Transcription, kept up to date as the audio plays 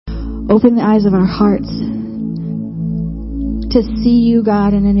Open the eyes of our hearts to see you,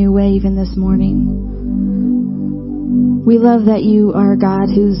 God, in a new way even this morning. We love that you are a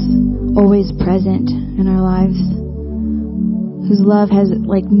God who's always present in our lives, whose love has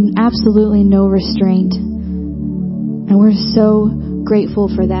absolutely no restraint. And we're so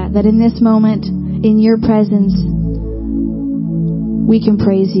grateful for that in this moment, in your presence, we can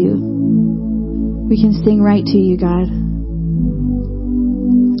praise you. We can sing right to you, God.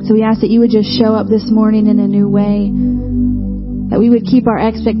 So we ask that you would just show up this morning in a new way, that we would keep our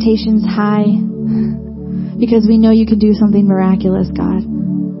expectations high, because we know you can do something miraculous, God.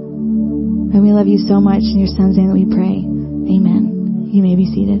 And we love you so much. In your Son's name that we pray. Amen. You may be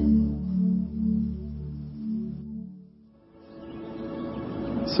seated.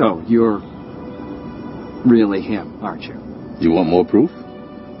 So, you're really him, aren't you? You want more proof?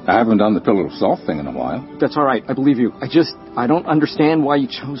 I haven't done the pillar of salt thing in a while. That's all right. I believe you. I don't understand why you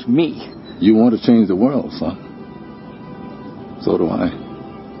chose me. You want to change the world, son. So do I.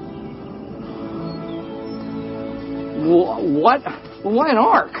 What? Why an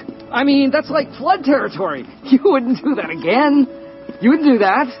ark? I mean, that's like flood territory. You wouldn't do that again. You wouldn't do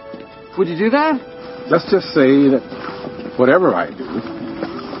that. Would you do that? Let's just say that whatever I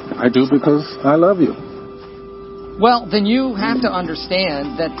do because I love you. Well, then you have to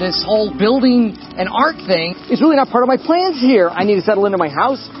understand that this whole building an ark thing is really not part of my plans here. I need to settle into my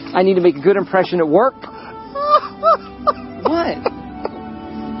house. I need to make a good impression at work. What?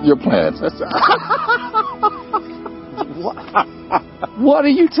 Your plans. What are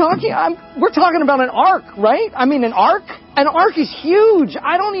you talking? We're talking about an ark, right? I mean, an ark? An ark is huge.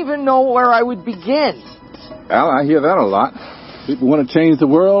 I don't even know where I would begin. Well, I hear that a lot. People want to change the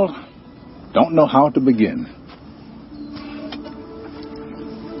world, don't know how to begin.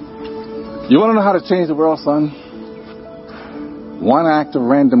 You want to know how to change the world, son? One act of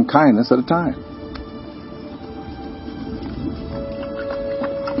random kindness at a time.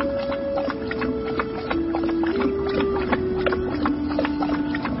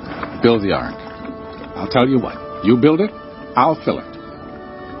 Build the ark. I'll tell you what. You build it, I'll fill it.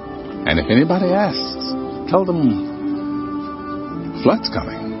 And if anybody asks, tell them flood's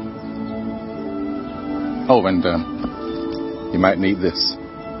coming. Oh, and you might need this.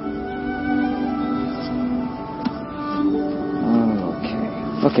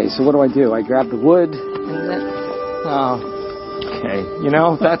 Okay, so what do? I grab the wood and then... Oh, okay.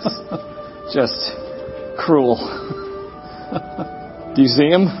 That's just cruel. Do you see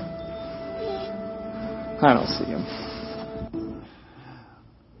him? I don't see him.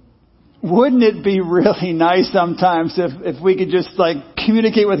 Wouldn't it be really nice sometimes if we could just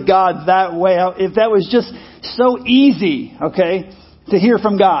communicate with God that way? If that was just so easy, okay, to hear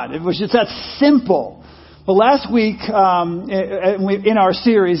from God. It was just that simple. Well, last week, in our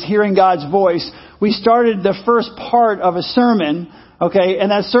series, Hearing God's Voice, we started the first part of a sermon, okay, and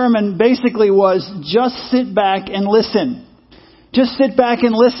that sermon basically was just sit back and listen. Just sit back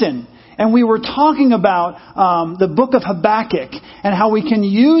and listen. And we were talking about the book of Habakkuk and how we can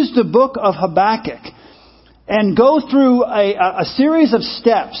use the book of Habakkuk and go through a series of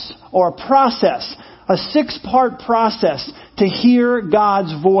steps or a process, a 6-part process to hear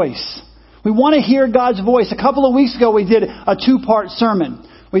God's voice. We want to hear God's voice. A couple of weeks ago, we did a 2-part sermon.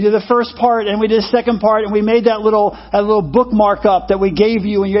 We did the first part and we did the second part, and we made that little bookmark up that we gave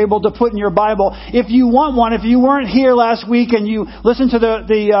you and you're able to put in your Bible. If you want one, if you weren't here last week and you listened to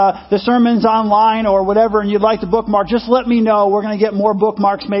the sermons online or whatever and you'd like the bookmark, just let me know. We're going to get more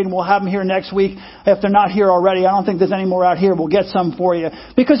bookmarks made and we'll have them here next week. If they're not here already, I don't think there's any more out here. We'll get some for you.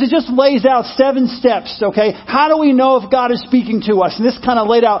 Because it just lays out 7 steps, okay? How do we know if God is speaking to us? And this kind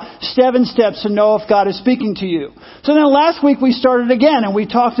of laid out 7 steps to know if God is speaking to you. So then last week we started again and we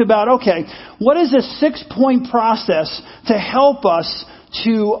talked about, okay, what is a 6-point process to help us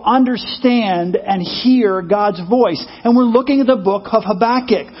to understand and hear God's voice? And we're looking at the book of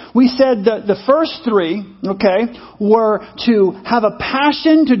Habakkuk. We said that the first 3, okay, were to have a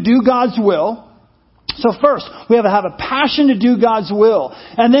passion to do God's will. So first, we have to have a passion to do God's will.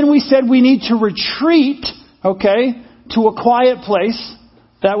 And then we said we need to retreat, okay, to a quiet place.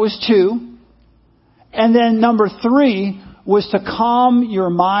 That was 2. And then number 3 was to calm your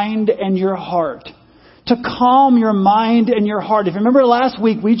mind and your heart. To calm your mind and your heart. If you remember last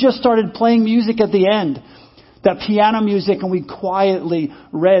week, we just started playing music at the end. That piano music, and we quietly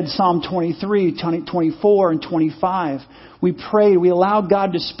read Psalm 23, 24, and 25. We prayed. We allowed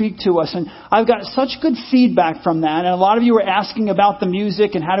God to speak to us. And I've got such good feedback from that. And a lot of you were asking about the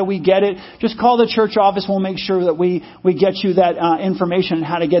music and how do we get it. Just call the church office. We'll make sure that we get you that information on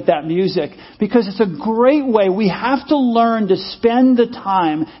how to get that music. Because it's a great way. We have to learn to spend the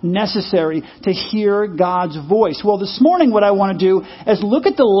time necessary to hear God's voice. Well, this morning what I want to do is look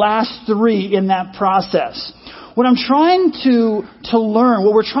at the last three in that process. What I'm trying to learn,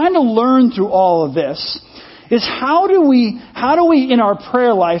 what we're trying to learn through all of this is how do we in our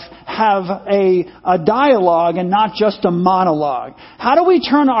prayer life have a dialogue and not just a monologue? How do we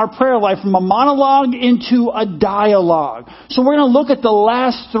turn our prayer life from a monologue into a dialogue? So we're going to look at the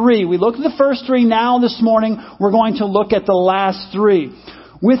last three. We looked at the first three. Now this morning we're going to look at the last three.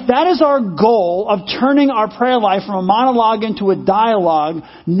 With that as our goal of turning our prayer life from a monologue into a dialogue,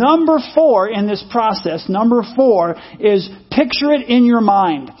 number 4 in this process, number 4 is picture it in your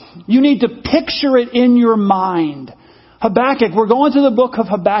mind. You need to picture it in your mind. Habakkuk, we're going through the book of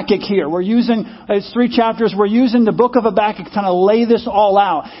Habakkuk here. It's 3 chapters. We're using the book of Habakkuk to kind of lay this all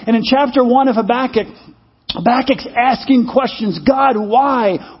out. And in chapter 1 of Habakkuk's asking questions. God,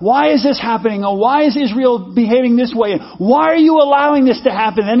 why? Why is this happening? Or why is Israel behaving this way? Why are you allowing this to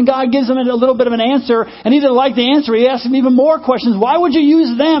happen? And God gives him a little bit of an answer. And he didn't like the answer. He asks him even more questions. Why would you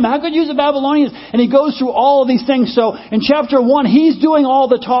use them? How could you use the Babylonians? And he goes through all of these things. So in chapter 1, he's doing all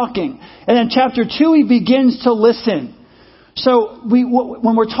the talking. And in chapter 2, he begins to listen. So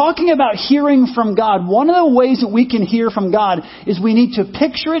when we're talking about hearing from God, one of the ways that we can hear from God is we need to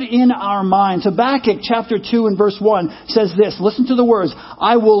picture it in our minds. Habakkuk chapter 2 and verse 1 says this. Listen to the words.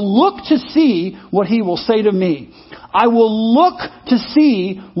 I will look to see what he will say to me. I will look to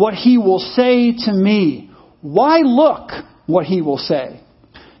see what he will say to me. Why look what he will say?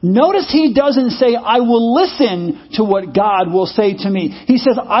 Notice he doesn't say, I will listen to what God will say to me. He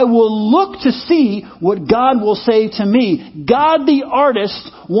says, I will look to see what God will say to me. God, the artist,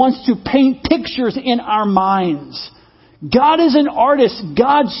 wants to paint pictures in our minds. God is an artist.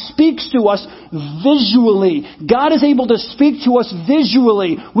 God speaks to us visually. God is able to speak to us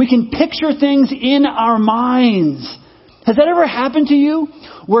visually. We can picture things in our minds. Has that ever happened to you?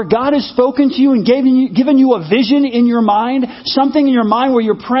 Where God has spoken to you and given you a vision in your mind, something in your mind where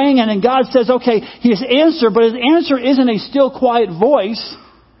you're praying and then God says, okay, his answer, but his answer isn't a still quiet voice.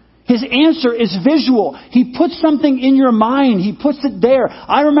 His answer is visual. He puts something in your mind. He puts it there.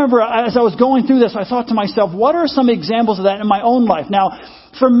 I remember as I was going through this, I thought to myself, what are some examples of that in my own life? Now,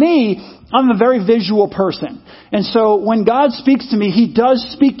 for me, I'm a very visual person. And so when God speaks to me, He does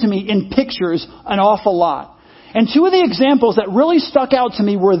speak to me in pictures an awful lot. And 2 of the examples that really stuck out to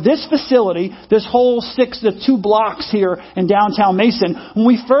me were this facility, this whole 2 blocks here in downtown Mason. When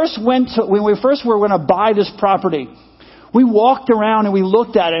we first were going to buy this property, we walked around and we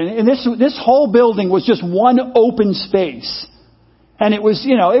looked at it. And this whole building was just one open space. And it was,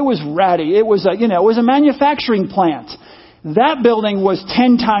 it was ratty. It was a manufacturing plant. That building was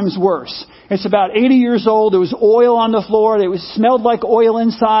 10 times worse. It's about 80 years old. There was oil on the floor. It smelled like oil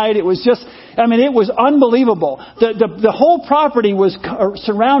inside. It was it was unbelievable. The whole property was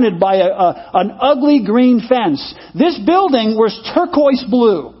surrounded by an ugly green fence. This building was turquoise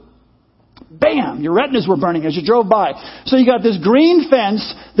blue. Bam! Your retinas were burning as you drove by. So you got this green fence,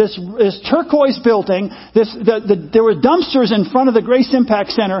 this turquoise building. There were dumpsters in front of the Grace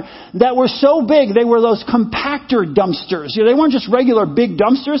Impact Center that were so big. They were those compactor dumpsters. They weren't just regular big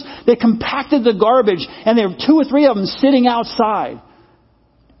dumpsters. They compacted the garbage, and there were 2 or 3 of them sitting outside.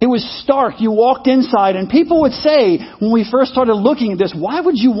 It was stark. You walked inside, and people would say, when we first started looking at this, why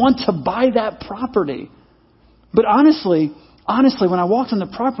would you want to buy that property? But honestly, when I walked on the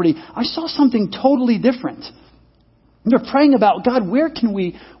property, I saw something totally different. We were praying about, God, where can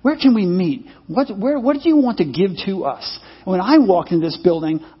we meet? What do you want to give to us? And when I walked into this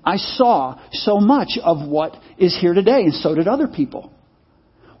building, I saw so much of what is here today, and so did other people.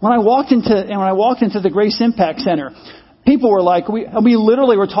 When I walked into the Grace Impact Center, people were like, we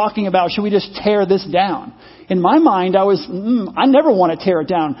literally were talking about, should we just tear this down? In my mind, I never want to tear it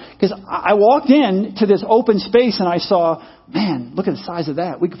down, because I walked in to this open space and I saw, man, look at the size of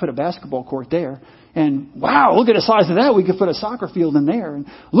that. We could put a basketball court there. And wow, look at the size of that. We could put a soccer field in there. And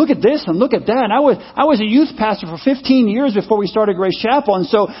look at this and look at that. And I was a youth pastor for 15 years before we started Grace Chapel. And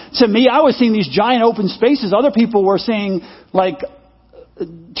so to me, I was seeing these giant open spaces. Other people were seeing like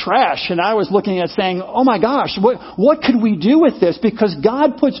trash, and I was looking at saying, oh my gosh, what could we do with this? Because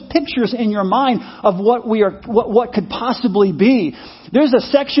God puts pictures in your mind of what could possibly be. There's a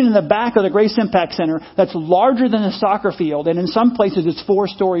section in the back of the Grace Impact Center that's larger than a soccer field, and in some places it's 4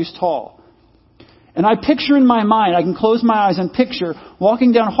 stories tall. And I picture in my mind, I can close my eyes and picture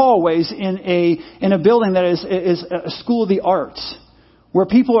walking down hallways in a building that is a school of the arts, where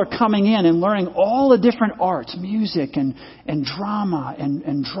people are coming in and learning all the different arts, music and drama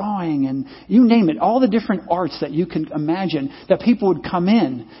and drawing and you name it, all the different arts that you can imagine, that people would come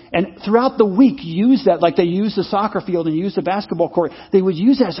in and throughout the week use that, like they use the soccer field and use the basketball court. They would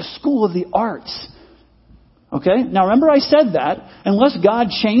use it as a school of the arts. Okay? Now remember I said that, unless God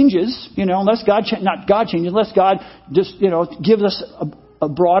changes, unless God just, gives us a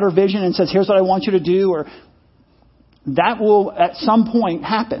broader vision and says, here's what I want you to do, or that will at some point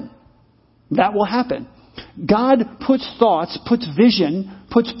happen. That will happen. God puts thoughts, puts vision,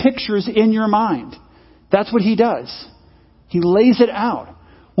 puts pictures in your mind. That's what He does. He lays it out.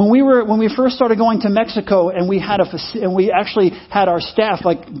 When we first started going to Mexico and we actually had our staff,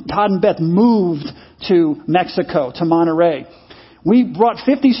 like Todd and Beth, moved to Mexico, to Monterrey. We brought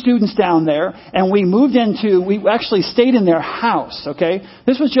 50 students down there and we actually stayed in their house, okay?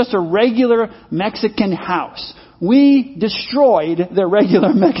 This was just a regular Mexican house. We destroyed their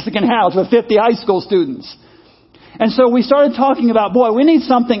regular Mexican house with 50 high school students. And so we started talking about, we need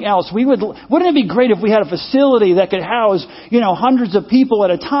something else. Wouldn't it be great if we had a facility that could house, hundreds of people at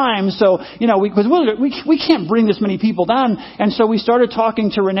a time? So, because we can't bring this many people down. And so we started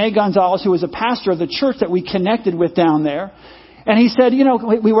talking to Rene Gonzalez, who was a pastor of the church that we connected with down there. And he said,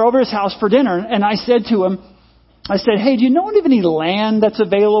 we were over his house for dinner. And I said to him, hey, do you know of any land that's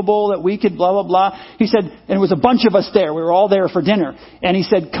available that we could blah, blah, blah? He said, and it was a bunch of us there. We were all there for dinner. And he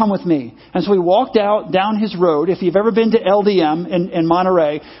said, come with me. And so we walked down his road. If you've ever been to LDM in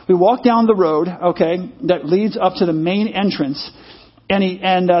Monterey, we walked down the road, okay, that leads up to the main entrance.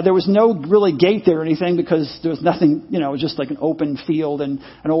 And there was no really gate there or anything because there was nothing, it was just like an open field and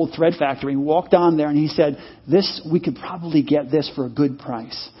an old thread factory. We walked on there and he said, we could probably get this for a good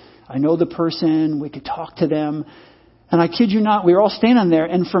price. I know the person, we could talk to them. And I kid you not, we were all standing there.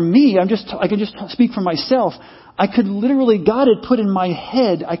 And for me, I can just speak for myself. God had put in my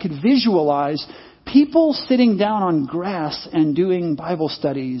head, I could visualize people sitting down on grass and doing Bible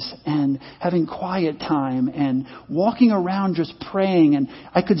studies and having quiet time and walking around just praying. And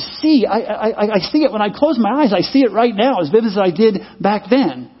I could see, I see it when I close my eyes. I see it right now as vivid as I did back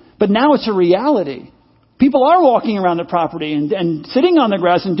then. But now it's a reality. People are walking around the property and sitting on the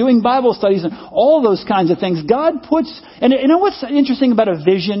grass and doing Bible studies and all those kinds of things. God puts, and you know what's interesting about a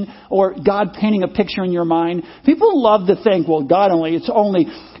vision or God painting a picture in your mind? People love to think, God only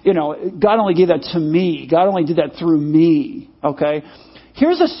gave that to me. God only did that through me. Okay?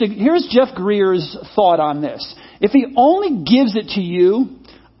 Here's Jeff Greer's thought on this. If He only gives it to you,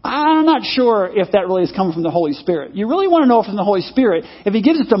 I'm not sure if that really is coming from the Holy Spirit. You really want to know if it's from the Holy Spirit if He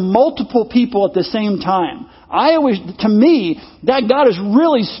gives it to multiple people at the same time. To me, that God is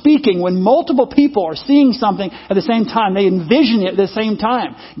really speaking when multiple people are seeing something at the same time. They envision it at the same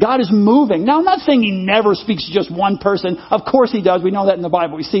time. God is moving. Now, I'm not saying He never speaks to just one person. Of course He does. We know that in the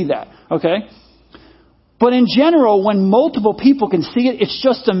Bible. We see that. Okay? But in general, when multiple people can see it, it's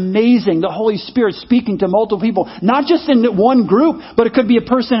just amazing. The Holy Spirit speaking to multiple people, not just in one group, but it could be a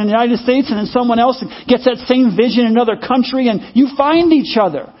person in the United States and then someone else gets that same vision in another country and you find each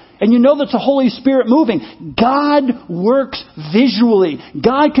other. And you know that's the Holy Spirit moving. God works visually.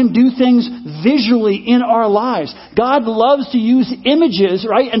 God can do things visually in our lives. God loves to use images,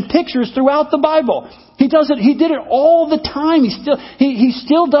 right, and pictures throughout the Bible. He does it. He did it all the time. He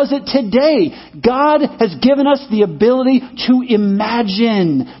still does it today. God has given us the ability to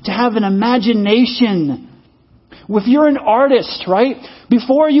imagine, to have an imagination. If you're an artist, right?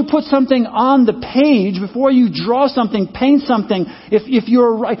 Before you put something on the page, before you draw something, paint something, if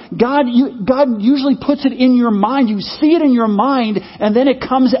you're right, God usually puts it in your mind. You see it in your mind, and then it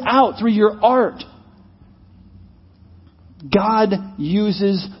comes out through your art. God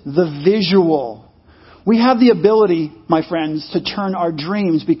uses the visual. We have the ability, my friends, to turn our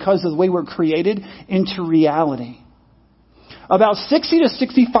dreams because of the way we're created into reality. About 60 to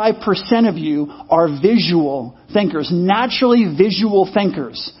 65% of you are visual thinkers, naturally visual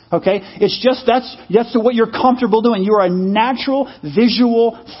thinkers. Okay? It's just that's what you're comfortable doing. You are a natural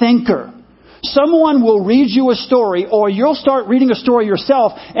visual thinker. Someone will read you a story, or you'll start reading a story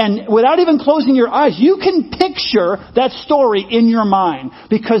yourself, and without even closing your eyes, you can picture that story in your mind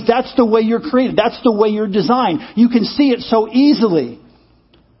because that's the way you're created. That's the way you're designed. You can see it so easily.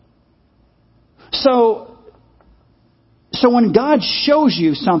 So when God shows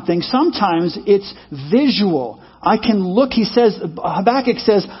you something, sometimes it's visual. I can look, Habakkuk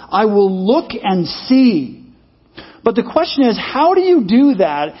says, I will look and see. But the question is, how do you do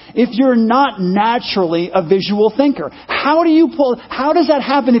that if you're not naturally a visual thinker? How does that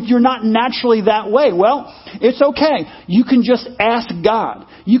happen if you're not naturally that way? Well, it's okay. You can just ask God.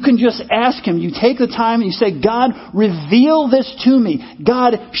 You can just ask Him. You take the time and you say, God, reveal this to me.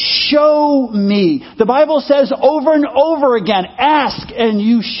 God, show me. The Bible says over and over again, ask and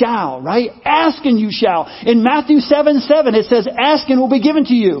you shall, right? Ask and you shall. In Matthew 7:7, it says, ask and it will be given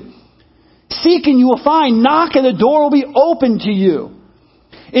to you. Seek and you will find. Knock and the door will be open to you.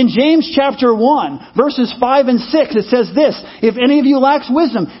 In James chapter 1, verses 5 and 6, it says this, if any of you lacks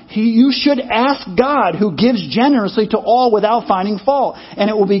wisdom, you should ask God, who gives generously to all without finding fault, and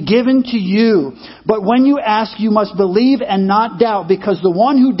it will be given to you. But when you ask, you must believe and not doubt, because the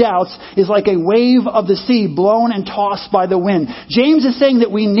one who doubts is like a wave of the sea blown and tossed by the wind. James is saying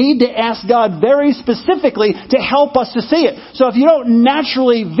that we need to ask God very specifically to help us to see it. So if you don't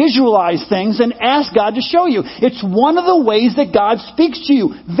naturally visualize things, then ask God to show you. It's one of the ways that God speaks to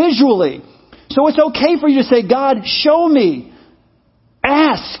you. Visually. So it's okay for you to say, God, show me.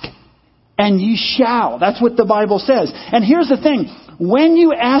 Ask, and ye shall. That's what the Bible says. And here's the thing. When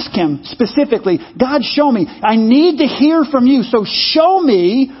you ask Him specifically, God, show me. I need to hear from you. So show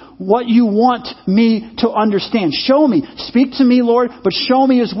me what you want me to understand. Show me. Speak to me, Lord, but show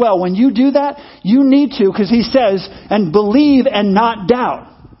me as well. When you do that, you need to, because He says, and believe and not doubt.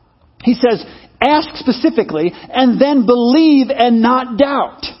 He says, ask specifically, and then believe and not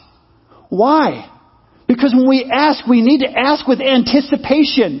doubt. Why? Because when we ask, we need to ask with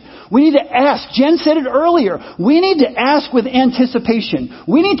anticipation. We need to ask. Jen said it earlier. We need to ask with anticipation.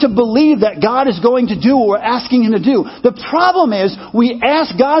 We need to believe that God is going to do what we're asking Him to do. The problem is we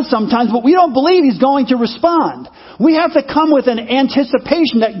ask God sometimes, but we don't believe He's going to respond. We have to come with an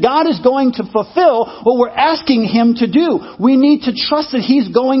anticipation that God is going to fulfill what we're asking Him to do. We need to trust that He's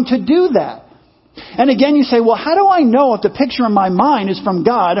going to do that. And again, you say, well, how do I know if the picture in my mind is from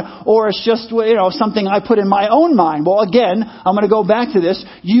God or it's just, something I put in my own mind? Well, again, I'm going to go back to this.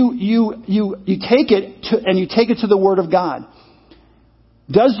 You take it to the Word of God.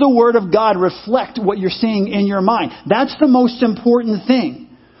 Does the Word of God reflect what you're seeing in your mind? That's the most important thing.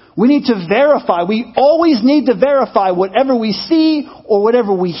 We need to verify. We always need to verify whatever we see or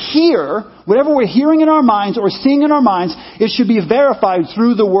whatever we hear, whatever we're hearing in our minds or seeing in our minds, it should be verified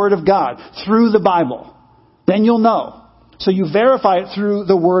through the Word of God, through the Bible. Then you'll know. So you verify it through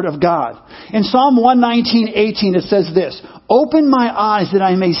the Word of God. In Psalm 119:18 it says this, open my eyes that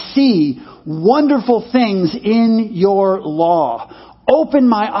I may see wonderful things in your law. Open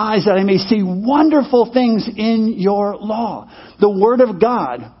my eyes that I may see wonderful things in your law. The Word of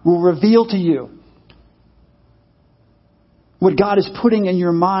God will reveal to you what God is putting in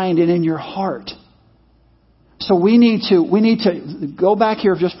your mind and in your heart. So we need to go back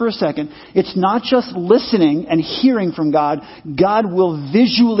here just for a second. It's not just listening and hearing from God. God will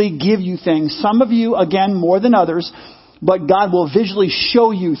visually give you things. Some of you, again, more than others. But God will visually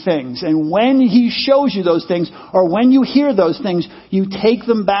show you things. And when He shows you those things, or when you hear those things, you take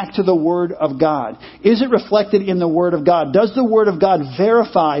them back to the Word of God. Is it reflected in the Word of God? Does the Word of God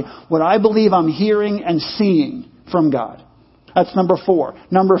verify what I believe I'm hearing and seeing from God? That's number 4.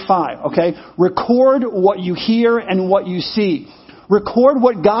 Number 5, okay? Record what you hear and what you see. Record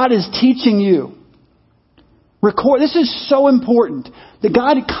what God is teaching you. Record. This is so important. That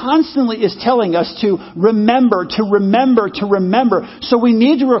God constantly is telling us to remember, to remember, to remember. So we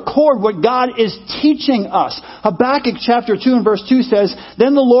need to record what God is teaching us. Habakkuk chapter 2 and verse 2 says,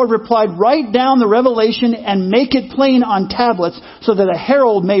 then the Lord replied, write down the revelation and make it plain on tablets so that a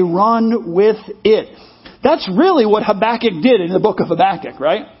herald may run with it. That's really what Habakkuk did in the book of Habakkuk,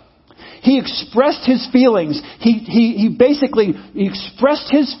 right? He expressed his feelings. He basically expressed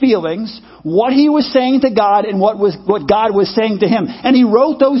his feelings, what he was saying to God and what God was saying to him. And he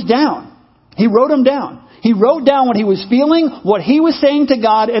wrote those down. He wrote them down. He wrote down what he was feeling, what he was saying to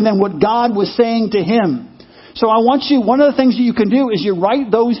God, and then what God was saying to him. So I want you, one of the things that you can do is you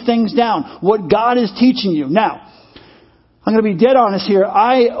write those things down, what God is teaching you. Now, I'm going to be dead honest here.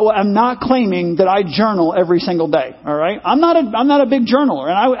 I am not claiming that I journal every single day. All right. I'm not a big journaler.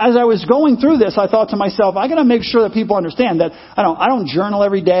 And as I was going through this, I thought to myself, I got to make sure that people understand that I don't journal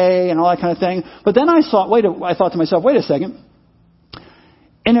every day and all that kind of thing. But then I thought to myself, wait a second.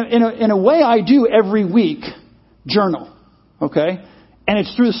 In a way, I do every week journal. Okay. And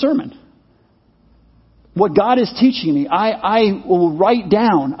it's through the sermon. What God is teaching me, I will write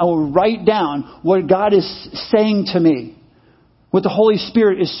down what God is saying to me. What the Holy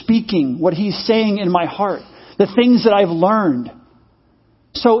Spirit is speaking, what He's saying in my heart, the things that I've learned.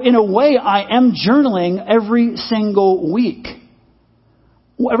 So in a way, I am journaling every single week.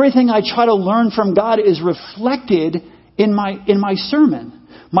 everything I try to learn from God is reflected in my sermon.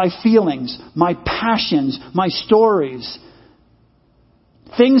 My feelings, my passions, my stories.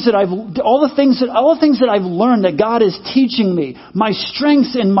 All the things that I've learned that God is teaching me. My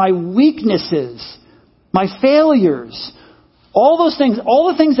strengths and my weaknesses. My failures. All the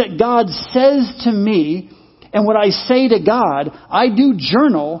things that God says to me and what I say to God, I do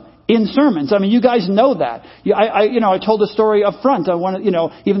journal in sermons. I mean, you guys know that. I told the story up front.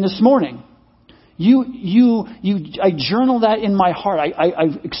 Even this morning. I journal that in my heart. I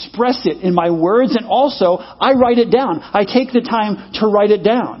express it in my words, and also I write it down. I take the time to write it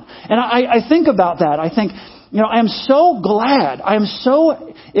down. And I think about that. I think, I am so glad. I am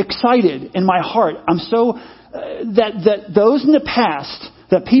so excited in my heart. I'm so that those in the past,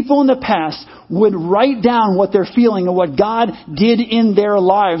 that people in the past would write down what they're feeling and what God did in their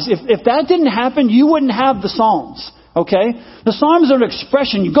lives. If that didn't happen, you wouldn't have the Psalms. Okay? The Psalms are an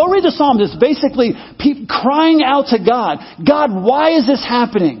expression. You go read the Psalms. It's basically crying out to God. God, why is this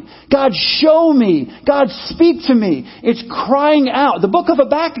happening? God, show me. God, speak to me. It's crying out. The book of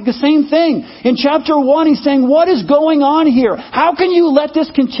Habakkuk, the same thing. In chapter 1, he's saying, what is going on here? How can you let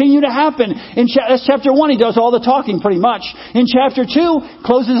this continue to happen? That's chapter 1. He does all the talking pretty much. In chapter 2,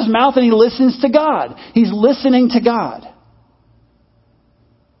 closes his mouth and he listens to God. He's listening to God.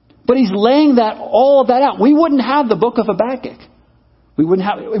 But he's laying all of that out. We wouldn't have the book of Habakkuk.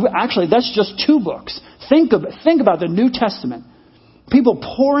 Actually, that's just 2 books. Think about the New Testament. People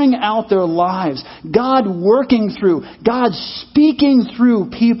pouring out their lives. God working through. God speaking through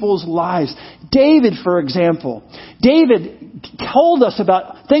people's lives. David, for example. David told us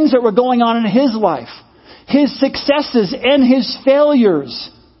about things that were going on in his life. His successes and his failures.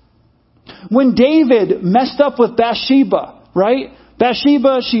 When David messed up with Bathsheba, right?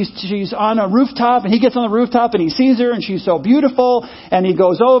 Bathsheba, she's on a rooftop, and he gets on the rooftop and he sees her and she's so beautiful, and he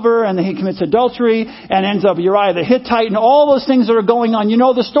goes over and then he commits adultery and ends up Uriah the Hittite and all those things that are going on. You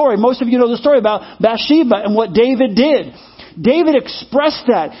know the story. Most of you know the story about Bathsheba and what David did. David expressed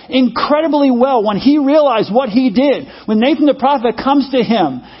that incredibly well when he realized what he did. When Nathan the prophet comes to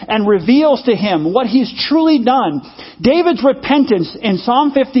him and reveals to him what he's truly done, David's repentance in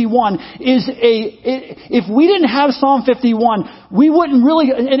Psalm 51 if we didn't have Psalm 51, we wouldn't really,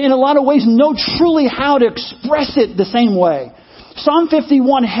 in a lot of ways, know truly how to express it the same way. Psalm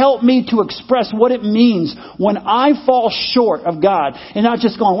 51 helped me to express what it means when I fall short of God. And not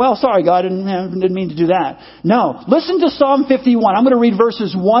just going, well, sorry, God, I didn't mean to do that. No. Listen to Psalm 51. I'm going to read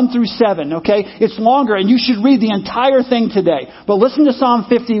verses 1 through 7, okay? It's longer, and you should read the entire thing today. But listen to Psalm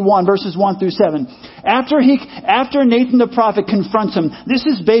 51, verses 1 through 7. After Nathan the prophet confronts him, this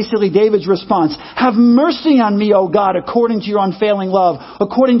is basically David's response. Have mercy on me, O God, according to your unfailing love,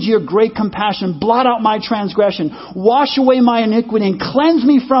 according to your great compassion. Blot out my transgression. Wash away my iniquity and cleanse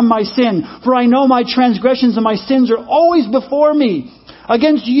me from my sin. For I know my transgressions and my sins are always before me.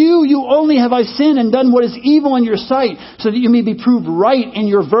 Against you only have I sinned and done what is evil in your sight, so that you may be proved right in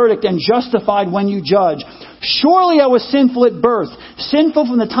your verdict and justified when you judge. Surely I was sinful at birth, sinful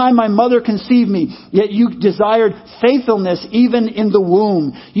from the time my mother conceived me. Yet you desired faithfulness even in the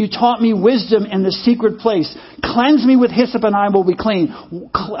womb. You taught me wisdom in the secret place. Cleanse me with hyssop and I will be clean.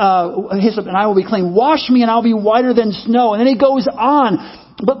 Hyssop and I will be clean. Wash me and I'll be whiter than snow. And then he goes on.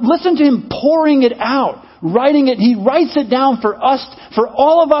 But listen to him pouring it out, writing it. He writes it down for us, for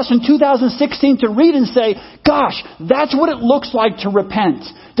all of us in 2016 to read and say, gosh, that's what it looks like to repent,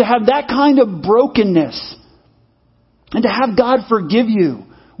 to have that kind of brokenness, and to have God forgive you.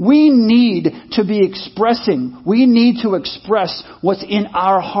 We need to be expressing. We need to express what's in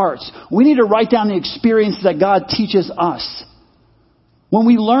our hearts. We need to write down the experiences that God teaches us. When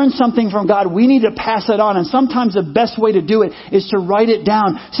we learn something from God, we need to pass it on. And sometimes the best way to do it is to write it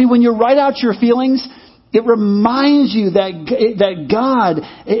down. See, when you write out your feelings, it reminds you that God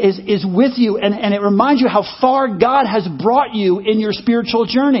is with you. And it reminds you how far God has brought you in your spiritual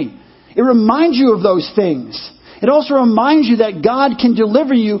journey. It reminds you of those things. It also reminds you that God can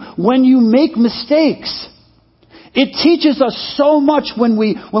deliver you when you make mistakes. It teaches us so much when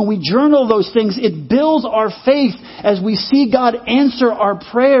we journal those things. It builds our faith as we see God answer our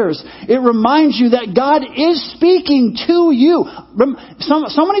prayers. It reminds you that God is speaking to you.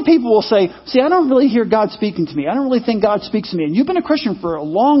 So many people will say, see, I don't really hear God speaking to me. I don't really think God speaks to me. And you've been a Christian for a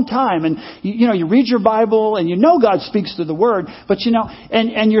long time, and you read your Bible and you know God speaks through the Word, but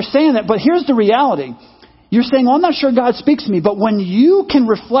and you're saying that, but here's the reality. You're saying, well, I'm not sure God speaks to me. But when you can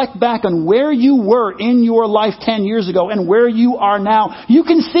reflect back on where you were in your life 10 years ago and where you are now, you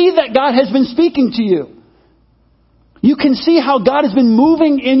can see that God has been speaking to you. You can see how God has been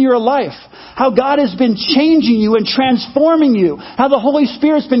moving in your life, how God has been changing you and transforming you, how the Holy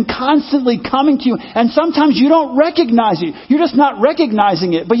Spirit's been constantly coming to you. And sometimes you don't recognize it. You're just not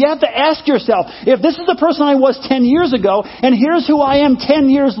recognizing it. But you have to ask yourself, if this is the person I was 10 years ago, and here's who I am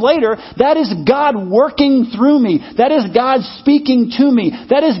 10 years later, that is God working through me. That is God speaking to me.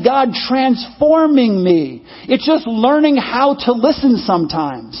 That is God transforming me. It's just learning how to listen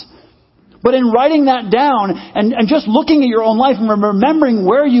sometimes. But in writing that down and just looking at your own life and remembering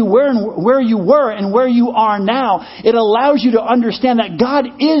where you were and where you are now, it allows you to understand that God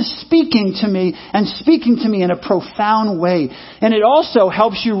is speaking to me and speaking to me in a profound way. And it also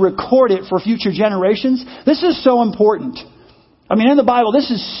helps you record it for future generations. This is so important. I mean, in the Bible, this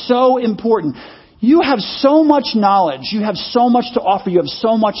is so important. You have so much knowledge. You have so much to offer. You have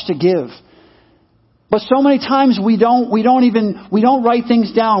so much to give. But so many times we don't write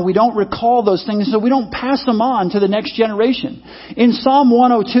things down. We don't recall those things, so we don't pass them on to the next generation. In Psalm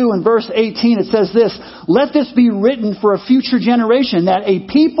 102 and verse 18, it says this, "Let this be written for a future generation, that a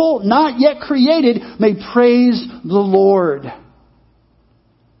people not yet created may praise the Lord."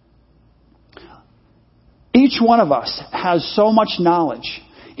 Each one of us has so much knowledge.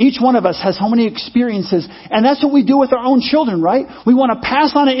 Each one of us has so many experiences, and that's what we do with our own children, right? We want to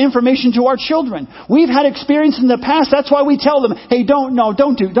pass on information to our children. We've had experience in the past. That's why we tell them, "Hey, don't go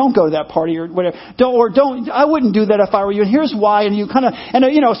to that party or whatever. I wouldn't do that if I were you. And here's why."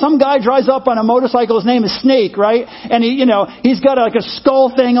 And some guy drives up on a motorcycle. His name is Snake, right? And he's got like a skull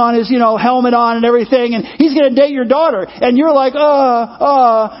thing on his, helmet on and everything, and he's going to date your daughter. And you're like,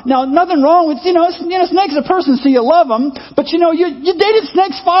 now nothing wrong with, Snake's a person, so you love him, but you dated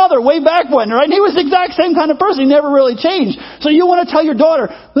Snake's father way back when, right? And he was the exact same kind of person. He never really changed. So you want to tell your daughter,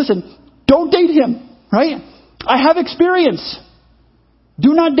 listen, don't date him, right? I have experience.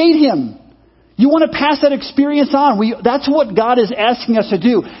 Do not date him. You want to pass that experience on. That's what God is asking us to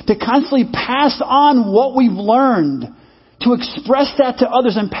do, to constantly pass on what we've learned, to express that to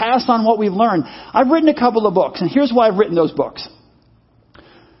others and pass on what we've learned. I've written a couple of books, and here's why I've written those books.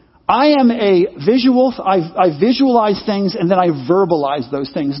 I am a visual. I visualize things and then I verbalize those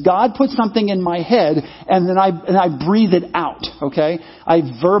things. God puts something in my head and then I breathe it out. Okay? I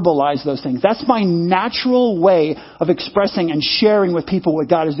verbalize those things. That's my natural way of expressing and sharing with people what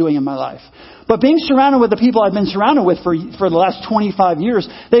God is doing in my life. But being surrounded with the people I've been surrounded with for the last 25 years,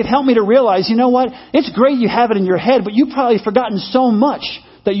 they've helped me to realize, you know what? It's great you have it in your head, but you've probably forgotten so much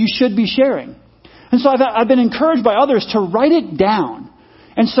that you should be sharing. And so I've been encouraged by others to write it down.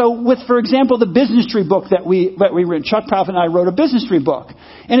 And so for example, the business tree book that we read, Chuck Prophet and I wrote a business tree book.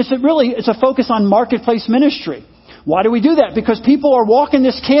 And it's a focus on marketplace ministry. Why do we do that? Because people are walking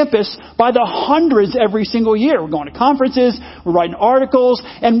this campus by the hundreds every single year. We're going to conferences, we're writing articles,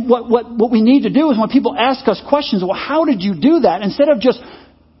 and what we need to do is when people ask us questions, well, how did you do that? Instead of just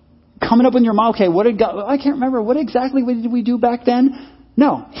coming up with your mind, okay, I can't remember, what exactly did we do back then?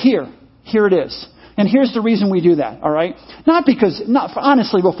 No, here it is. And here's the reason we do that, all right?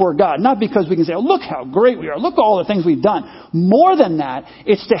 Honestly before God, not because we can say, oh, look how great we are. Look at all the things we've done. More than that,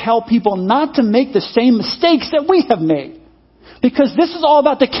 it's to help people not to make the same mistakes that we have made. Because this is all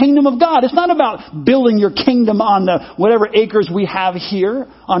about the kingdom of God. It's not about building your kingdom on the whatever acres we have here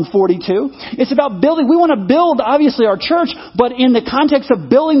on 42. It's about building. We want to build, obviously, our church, but in the context of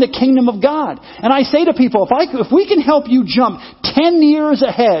building the kingdom of God. And I say to people, if we can help you jump 10 years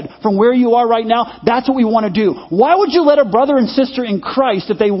ahead from where you are right now, that's what we want to do. Why would you let a brother and sister in Christ,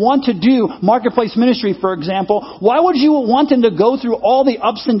 if they want to do marketplace ministry, for example, why would you want them to go through all the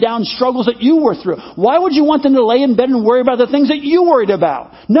ups and downs, struggles that you were through? Why would you want them to lay in bed and worry about the things that you worried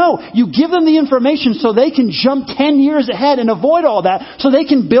about? No, you give them the information so they can jump 10 years ahead and avoid all that, so they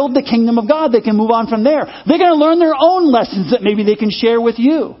can build the kingdom of God. They can move on from there. They're going to learn their own lessons that maybe they can share with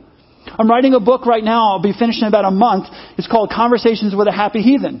you. I'm writing a book right now. I'll be finished in about a month. It's called Conversations with a Happy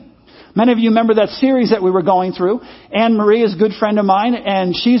Heathen. Many of you remember that series that we were going through. Anne Marie is a good friend of mine,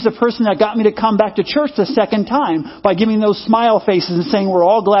 and she's the person that got me to come back to church the second time by giving those smile faces and saying, we're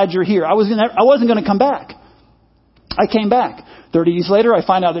all glad you're here. I wasn't going to come back. I came back. 30 years later, I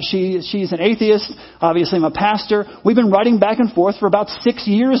find out that she's an atheist. Obviously, I'm a pastor. We've been writing back and forth for about 6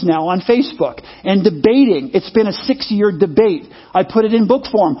 years now on Facebook and debating. It's been a 6-year debate. I put it in book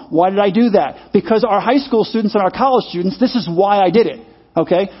form. Why did I do that? Because our high school students and our college students, this is why I did it.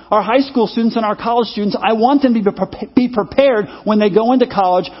 Okay? Our high school students and our college students, I want them to be prepared when they go into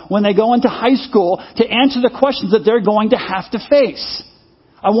college, when they go into high school, to answer the questions that they're going to have to face.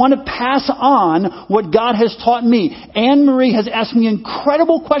 I want to pass on what God has taught me. Anne Marie has asked me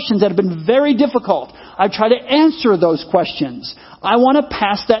incredible questions that have been very difficult. I try to answer those questions. I want to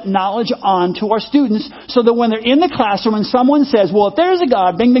pass that knowledge on to our students so that when they're in the classroom and someone says, well, if there's a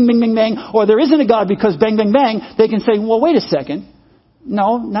God, bing, bing, bing, bing, bang, or there isn't a God because bang, bang, bang, they can say, well, wait a second.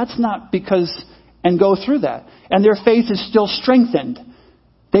 No, that's not because, and go through that. And their faith is still strengthened.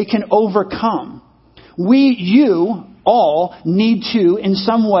 They can overcome. You all need to, in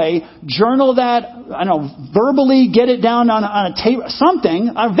some way, journal that, verbally get it down on a tape,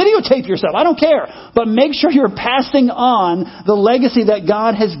 something, videotape yourself, I don't care. But make sure you're passing on the legacy that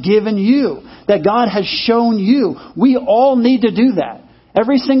God has given you, that God has shown you. We all need to do that.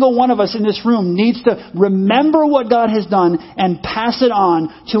 Every single one of us in this room needs to remember what God has done and pass it on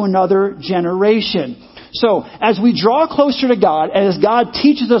to another generation. So, as we draw closer to God, as God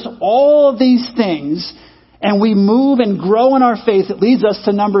teaches us all of these things, and we move and grow in our faith, it leads us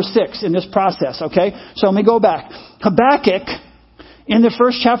to number 6 in this process, okay? So let me go back. Habakkuk, in the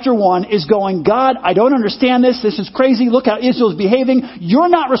first chapter 1, is going, God, I don't understand this. This is crazy. Look how Israel's behaving. You're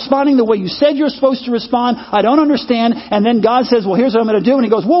not responding the way you said you're supposed to respond. I don't understand. And then God says, well, here's what I'm going to do. And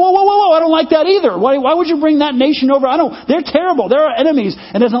he goes, whoa, whoa, whoa, whoa, whoa. I don't like that either. Why would you bring that nation over? They're terrible. They're our enemies.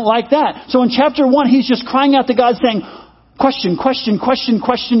 And doesn't like that. So in chapter 1, he's just crying out to God saying, question, question, question,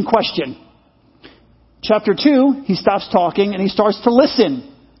 question, question. Chapter 2, he stops talking and he starts to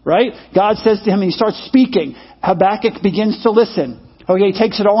listen, right? God says to him, and he starts speaking. Habakkuk begins to listen. Okay, he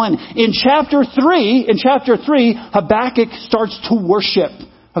takes it all in. In chapter 3, Habakkuk starts to worship.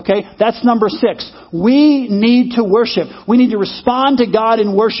 Okay, that's number 6. We need to worship. We need to respond to God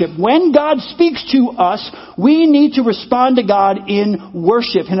in worship. When God speaks to us, we need to respond to God in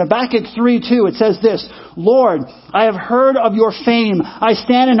worship. In Habakkuk 3:2, it says this, Lord, I have heard of your fame. I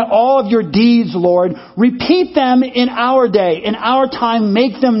stand in awe of your deeds, Lord. Repeat them in our day. In our time,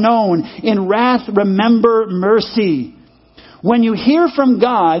 make them known. In wrath, remember mercy. When you hear from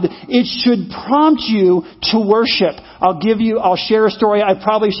God, it should prompt you to worship. I'll share a story I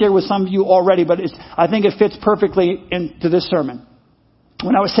probably shared with some of you already, but I think it fits perfectly into this sermon.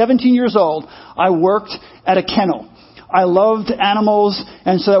 When I was 17 years old, I worked at a kennel. I loved animals,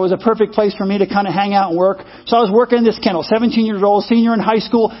 and so that was a perfect place for me to kind of hang out and work. So I was working in this kennel, 17 years old, senior in high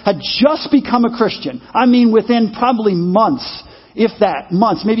school, had just become a Christian. I mean, within probably months, if that,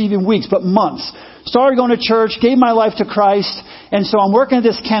 months, maybe even weeks, but months. Started going to church, gave my life to Christ, and so I'm working at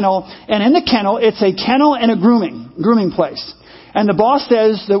this kennel, and in the kennel, it's a kennel and a grooming place. And the boss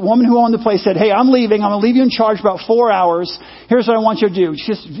says, the woman who owned the place said, hey, I'm leaving. I'm going to leave you in charge for about 4 hours. Here's what I want you to do.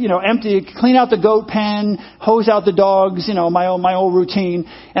 Just, empty, clean out the goat pen, hose out the dogs, my old routine.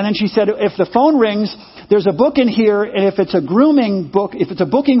 And then she said, if the phone rings, there's a book in here, and if it's a grooming book, if it's a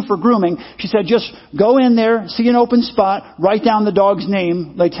booking for grooming, she said, just go in there, see an open spot, write down the dog's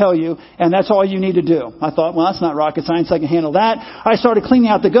name, they tell you, and that's all you need to do. I thought, well, that's not rocket science, I can handle that. I started cleaning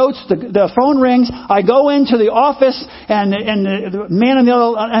out the goats, the phone rings, I go into the office, and the man on the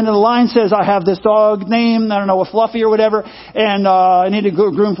other end of the line says, I have this dog named, I don't know, Fluffy or whatever, and I need to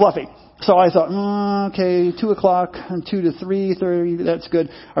groom Fluffy. So I thought, okay, 2 o'clock, 2 to 3:30, that's good.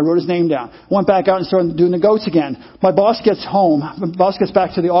 I wrote his name down. Went back out and started doing the goats again. My boss gets home. My boss gets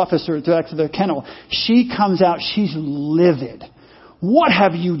back to the office or back to the kennel. She comes out. She's livid. What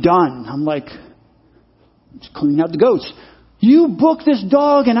have you done? I'm like, just cleaning out the goats. You booked this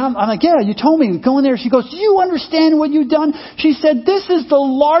dog, and I'm like, yeah, you told me. Go in there. She goes, do you understand what you've done? She said, this is the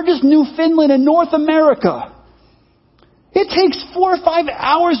largest Newfoundland in North America. It takes 4 or 5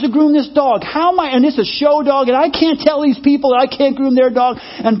 hours to groom this dog. And it's a show dog, and I can't tell these people that I can't groom their dog,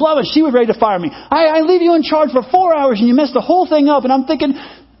 and blah, blah. She was ready to fire me. I leave you in charge for 4 hours, and you messed the whole thing up, and I'm thinking,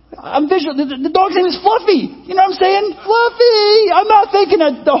 the dog's name is Fluffy. You know what I'm saying? Fluffy! I'm not thinking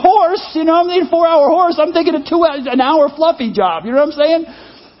of the horse, 4-hour horse. I'm thinking an hour Fluffy job. You know what I'm saying?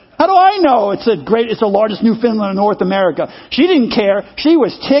 How do I know it's the largest Newfoundland in North America? She didn't care. She was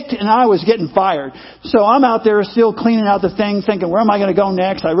ticked and I was getting fired. So I'm out there still cleaning out the thing, thinking, where am I going to go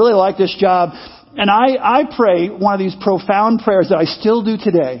next? I really like this job. And I pray one of these profound prayers that I still do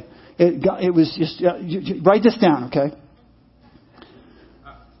today. It was just, write this down, okay?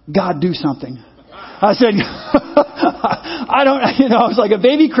 God, do something. I said, I was like a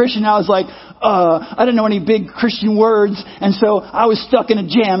baby Christian. I was like, I didn't know any big Christian words. And so I was stuck in a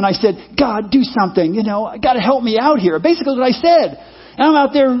jam and I said, God, do something, got to help me out here. Basically what I said. And I'm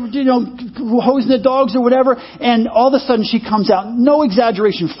out there, hosing the dogs or whatever. And all of a sudden she comes out. No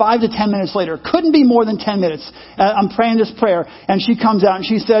exaggeration. 5 to 10 minutes later. Couldn't be more than 10 minutes. I'm praying this prayer. And she comes out and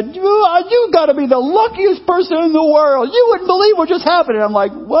she said, you got to be the luckiest person in the world. You wouldn't believe what just happened. And I'm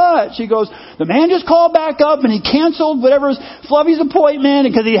like, what? She goes, the man just called back up and he canceled whatever Fluffy's appointment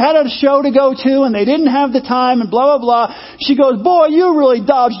because he had a show to go to and they didn't have the time and blah, blah, blah. She goes, boy, you really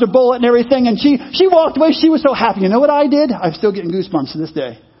dodged a bullet and everything. And she walked away. She was so happy. You know what I did? I'm still getting goosebumps to this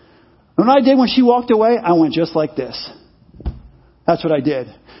day. When I did when she walked away, I went just like this. That's what I did.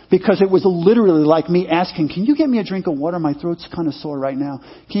 Because it was literally like me asking, can you get me a drink of water? My throat's kind of sore right now.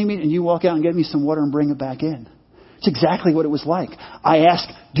 And you walk out and get me some water and bring it back in. It's exactly what it was like. I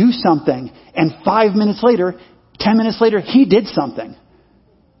asked, do something. And 5 minutes later, 10 minutes later, he did something.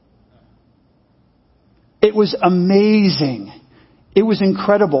 It was amazing. It was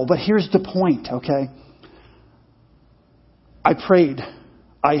incredible. But here's the point, okay? I prayed.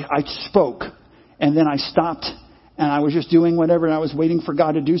 I spoke. And then I stopped. And I was just doing whatever. And I was waiting for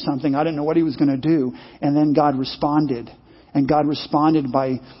God to do something. I didn't know what he was going to do. And then God responded. And God responded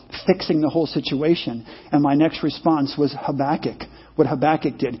by fixing the whole situation. And my next response was Habakkuk. What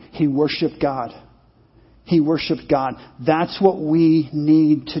Habakkuk did. He worshiped God. He worshiped God. That's what we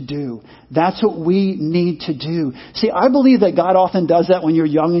need to do. That's what we need to do. See, I believe that God often does that when you're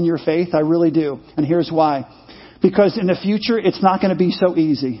young in your faith. I really do. And here's why. Because in the future, it's not going to be so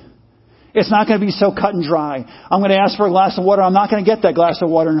easy. It's not going to be so cut and dry. I'm going to ask for a glass of water. I'm not going to get that glass of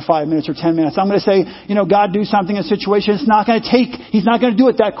water in 5 minutes or 10 minutes. I'm going to say, God, do something in a situation. He's not going to do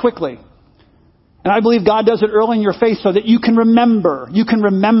it that quickly. And I believe God does it early in your faith so that you can remember. You can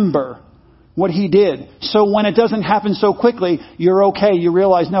remember what he did. So when it doesn't happen so quickly, you're okay. You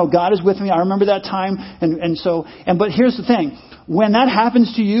realize, no, God is with me. I remember that time. But here's the thing. When that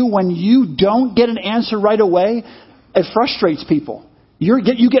happens to you, when you don't get an answer right away, it frustrates people.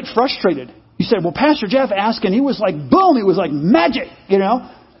 You get frustrated. You say, well, Pastor Jeff asked and he was like, boom, it was like magic,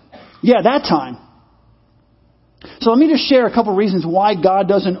 Yeah, that time. So let me just share a couple reasons why God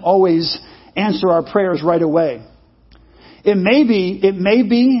doesn't always answer our prayers right away. It may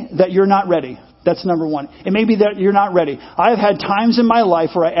be that you're not ready. That's number one. It may be that you're not ready. I've had times in my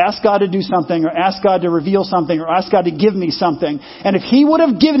life where I asked God to do something or asked God to reveal something or asked God to give me something. And if he would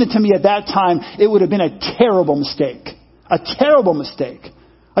have given it to me at that time, it would have been a terrible mistake. A terrible mistake.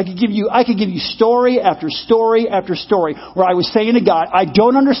 I could give you story after story after story where I was saying to God, I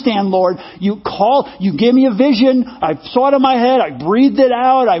don't understand, Lord. You gave me a vision. I saw it in my head. I breathed it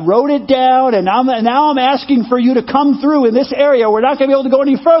out. I wrote it down. And now I'm asking for you to come through in this area. We're not going to be able to go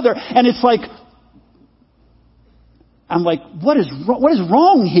any further. And it's like, I'm like, what is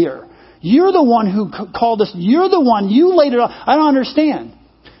wrong here? You're the one who called us. You're the one. You laid it on. I don't understand.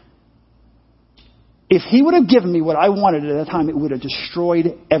 If he would have given me what I wanted at that time, it would have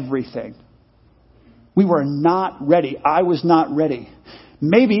destroyed everything. We were not ready. I was not ready.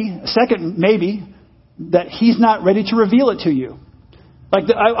 Maybe that he's not ready to reveal it to you. Like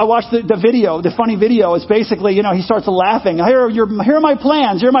I watched the video, the funny video. It's basically, he starts laughing. Here are my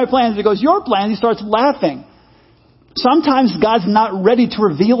plans. Here are my plans. He goes, your plans. He starts laughing. Sometimes God's not ready to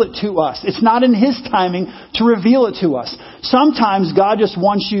reveal it to us. It's not in his timing to reveal it to us. Sometimes God just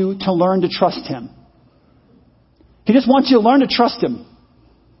wants you to learn to trust him. He just wants you to learn to trust him.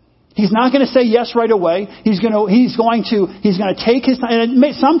 He's not going to say yes right away. He's going to take his time.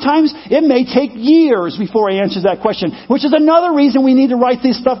 And sometimes it may take years before he answers that question, which is another reason we need to write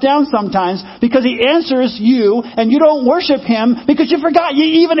this stuff down sometimes, because he answers you and you don't worship him because you forgot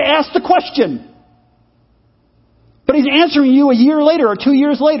you even asked the question. But he's answering you a year later or 2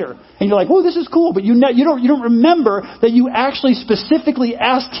 years later. And you're like, oh, this is cool. But you don't remember that you actually specifically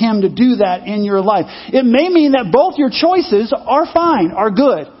asked him to do that in your life. It may mean that both your choices are fine, are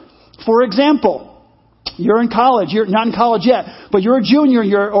good. For example, you're in college. You're not in college yet, but you're a junior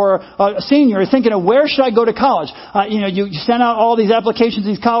or a senior. You're thinking of where should I go to college? You send out all these applications,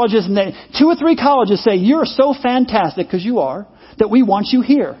 these colleges, and 2 or 3 colleges say, you're so fantastic, because you are, that we want you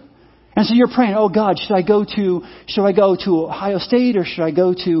here. And so you're praying, oh God, should I go to Ohio State, or should I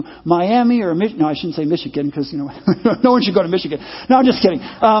go to Miami or Michigan? No, I shouldn't say Michigan, because no one should go to Michigan. No, I'm just kidding.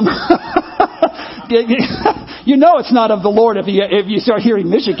 It's not of the Lord if you start hearing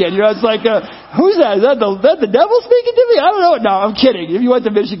Michigan. It's like, who's that? Is that the devil speaking to me? I don't know. No, I'm kidding. If you went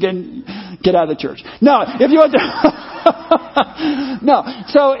to Michigan, get out of the church. No, if you went to no.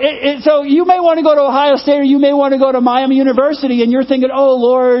 So you may want to go to Ohio State, or you may want to go to Miami University, and you're thinking, oh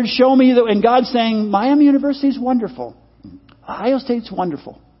Lord, show me that. And God's saying, Miami University is wonderful. Ohio State's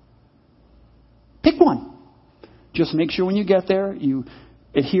wonderful. Pick one. Just make sure when you get there, you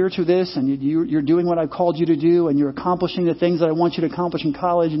adhere to this, and you're doing what I've called you to do, and you're accomplishing the things that I want you to accomplish in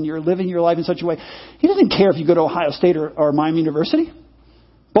college, and you're living your life in such a way. He doesn't care if you go to Ohio State or Miami University.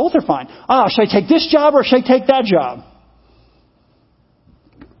 Both are fine. Should I take this job or should I take that job?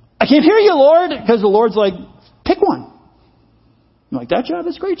 I can't hear you, Lord, because the Lord's like, pick one. I'm like, that job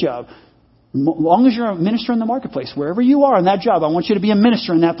is a great job. As long as you're a minister in the marketplace, wherever you are in that job, I want you to be a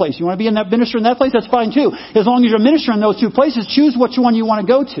minister in that place. You want to be a minister in that place? That's fine too. As long as you're a minister in those two places, choose which one you want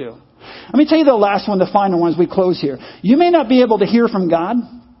to go to. Let me tell you the last one, the final one as we close here. You may not be able to hear from God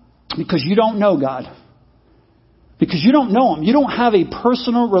because you don't know God. Because you don't know Him. You don't have a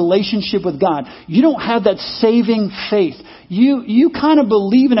personal relationship with God. You don't have that saving faith. You kind of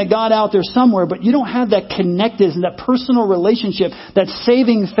believe in a God out there somewhere, but you don't have that connectedness and that personal relationship, that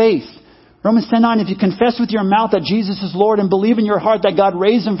saving faith. Romans 10:9, if you confess with your mouth that Jesus is Lord and believe in your heart that God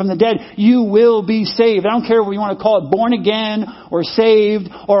raised Him from the dead, you will be saved. I don't care what you want to call it, born again or saved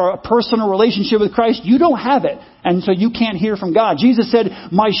or a personal relationship with Christ. You don't have it. And so you can't hear from God. Jesus said,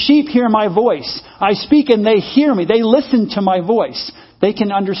 my sheep hear my voice. I speak and they hear me. They listen to my voice. They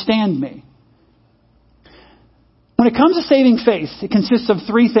can understand me. When it comes to saving faith, it consists of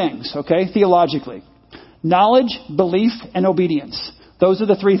three things, okay, theologically. Knowledge, belief, and obedience. Those are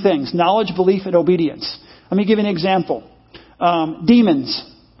the three things. Knowledge, belief, and obedience. Let me give you an example.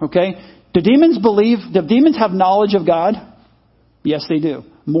 Demons. Okay? Do demons have knowledge of God? Yes, they do.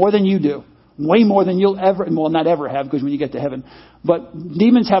 More than you do. Way more than you'll ever, well, not ever have, because when you get to heaven. But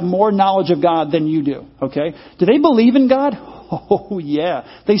demons have more knowledge of God than you do. Okay? Do they believe in God? Oh,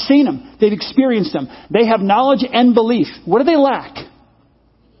 yeah. They've seen Him. They've experienced Him. They have knowledge and belief. What do they lack?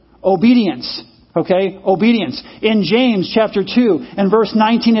 Obedience. Okay, obedience. In James chapter 2 and verse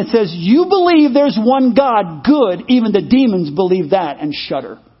 19 it says, you believe there's one God, good, even the demons believe that and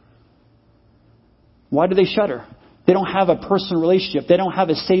shudder. Why do they shudder? They don't have a personal relationship. They don't have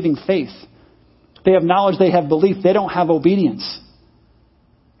a saving faith. They have knowledge, they have belief, they don't have obedience.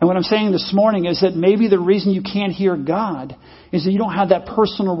 And what I'm saying this morning is that maybe the reason you can't hear God is that you don't have that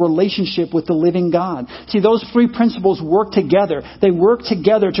personal relationship with the living God. See, those three principles work together. They work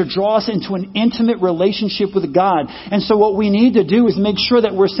together to draw us into an intimate relationship with God. And so what we need to do is make sure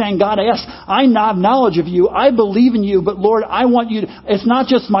that we're saying, God, yes, I have knowledge of you. I believe in you. But Lord, I want you to, it's not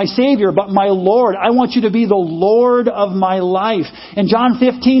just my Savior, but my Lord. I want you to be the Lord of my life. In John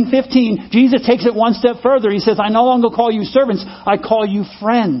 15:15, Jesus takes it one step further. He says, I no longer call you servants. I call you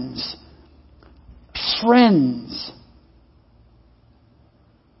friends. Friends.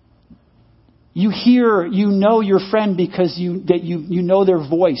 You know your friend because you know their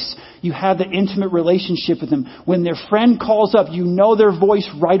voice. You have the intimate relationship with them. When their friend calls up, you know their voice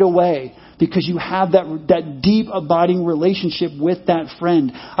right away because you have that deep, abiding relationship with that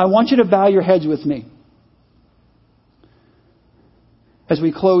friend. I want you to bow your heads with me as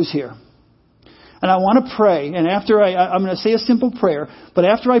we close here. And I want to pray. And after I'm going to say a simple prayer. But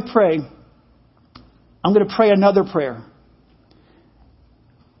after I pray, I'm going to pray another prayer.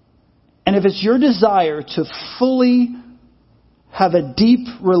 And if it's your desire to fully have a deep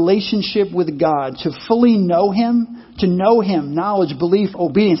relationship with God, to fully know Him, knowledge, belief,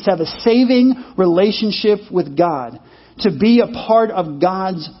 obedience, to have a saving relationship with God, to be a part of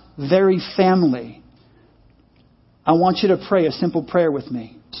God's very family, I want you to pray a simple prayer with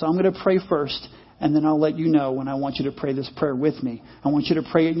me. So I'm going to pray first, and then I'll let you know when I want you to pray this prayer with me. I want you to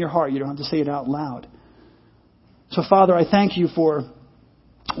pray it in your heart. You don't have to say it out loud. So, Father, I thank you for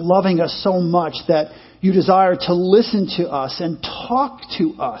loving us so much that you desire to listen to us and talk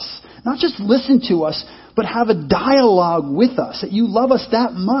to us. Not just listen to us, but have a dialogue with us. That you love us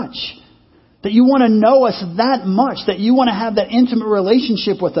that much. That you want to know us that much. That you want to have that intimate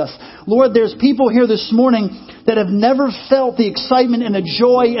relationship with us. Lord, there's people here this morning that have never felt the excitement and the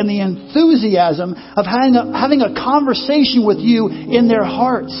joy and the enthusiasm of having a conversation with you in their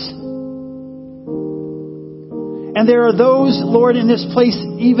hearts. And there are those, Lord, in this place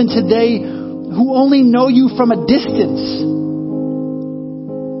even today who only know you from a distance.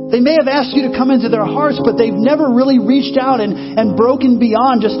 They may have asked you to come into their hearts, but they've never really reached out and broken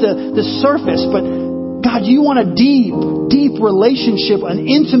beyond just the surface. But God, you want a deep, deep relationship, an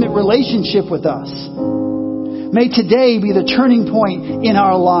intimate relationship with us. May today be the turning point in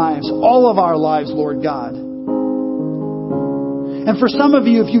our lives, all of our lives, Lord God. And for some of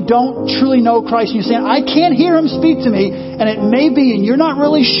you, if you don't truly know Christ and you're saying, I can't hear Him speak to me, and it may be, and you're not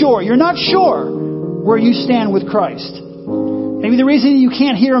sure where you stand with Christ. Maybe the reason you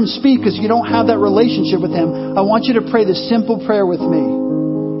can't hear Him speak is you don't have that relationship with Him. I want you to pray this simple prayer with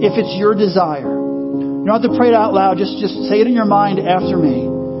me, if it's your desire. You don't have to pray it out loud, just say it in your mind after me.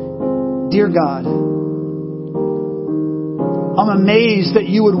 Dear God, I'm amazed that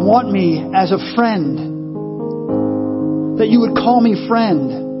you would want me as a friend. That you would call me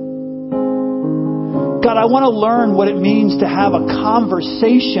friend. God, I want to learn what it means to have a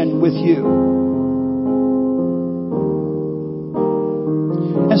conversation with you.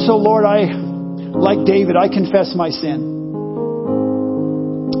 And so, Lord, like David, I confess my sin.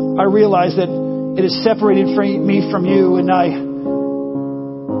 I realize that it has separated me from you, and I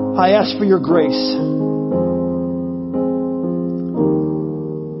ask for your grace.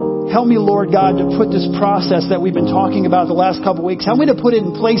 Help me, Lord God, to put this process that we've been talking about the last couple of weeks, help me to put it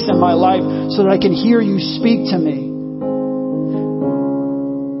in place in my life so that I can hear you speak to me.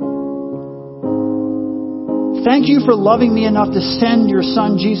 Thank you for loving me enough to send your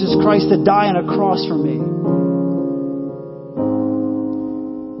Son, Jesus Christ, to die on a cross for me.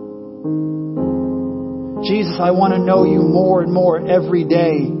 Jesus, I want to know you more and more every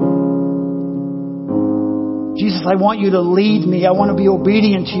day. Jesus, I want you to lead me. I want to be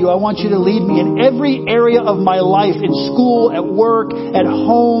obedient to you. I want you to lead me in every area of my life, in school, at work, at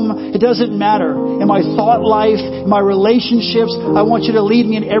home. It doesn't matter. In my thought life, in my relationships, I want you to lead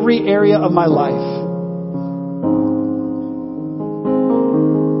me in every area of my life.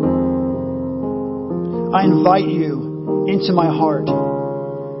 I invite you into my heart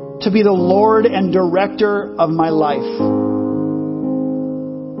to be the Lord and director of my life.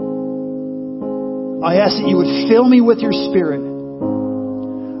 I ask that you would fill me with your Spirit.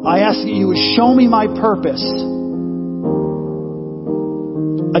 I ask that you would show me my purpose.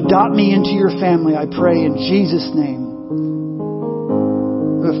 Adopt me into your family, I pray in Jesus' name.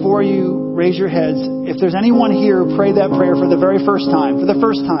 Before you raise your heads, if there's anyone here who prayed that prayer for the very first time,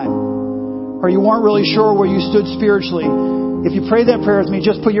 or you weren't really sure where you stood spiritually, if you prayed that prayer with me,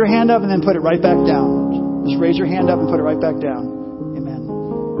 just put your hand up and then put it right back down. Just raise your hand up and put it right back down. Amen.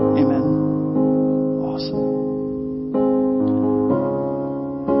 Amen. Awesome.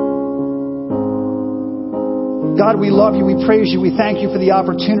 God, we love you. We praise you. We thank you for the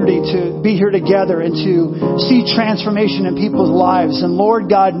opportunity to be here together and to see transformation in people's lives. And Lord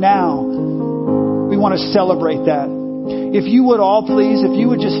God, now we want to celebrate that. If you would all please, if you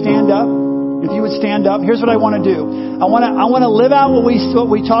would just stand up. If you would stand up, here's what I want to do. I want to live out what we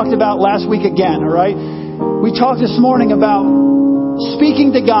talked about last week again, all right? We talked this morning about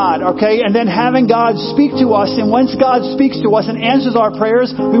speaking to God, okay? And then having God speak to us. And once God speaks to us and answers our prayers,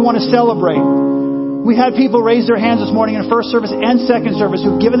 we want to celebrate. We had people raise their hands this morning in first service and second service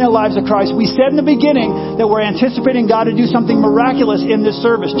who've given their lives to Christ. We said in the beginning that we're anticipating God to do something miraculous in this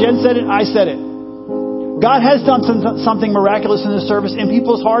service. Jen said it, I said it. God has done something miraculous in this service in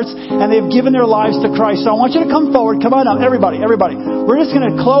people's hearts, and they've given their lives to Christ. So I want you to come forward. Come on up, everybody. We're just going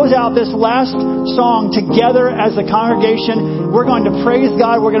to close out this last song together as a congregation. We're going to praise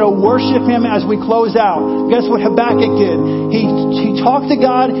God. We're going to worship Him as we close out. Guess what Habakkuk did? He talked to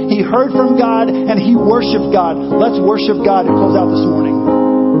God, he heard from God, and he worshiped God. Let's worship God and close out this morning.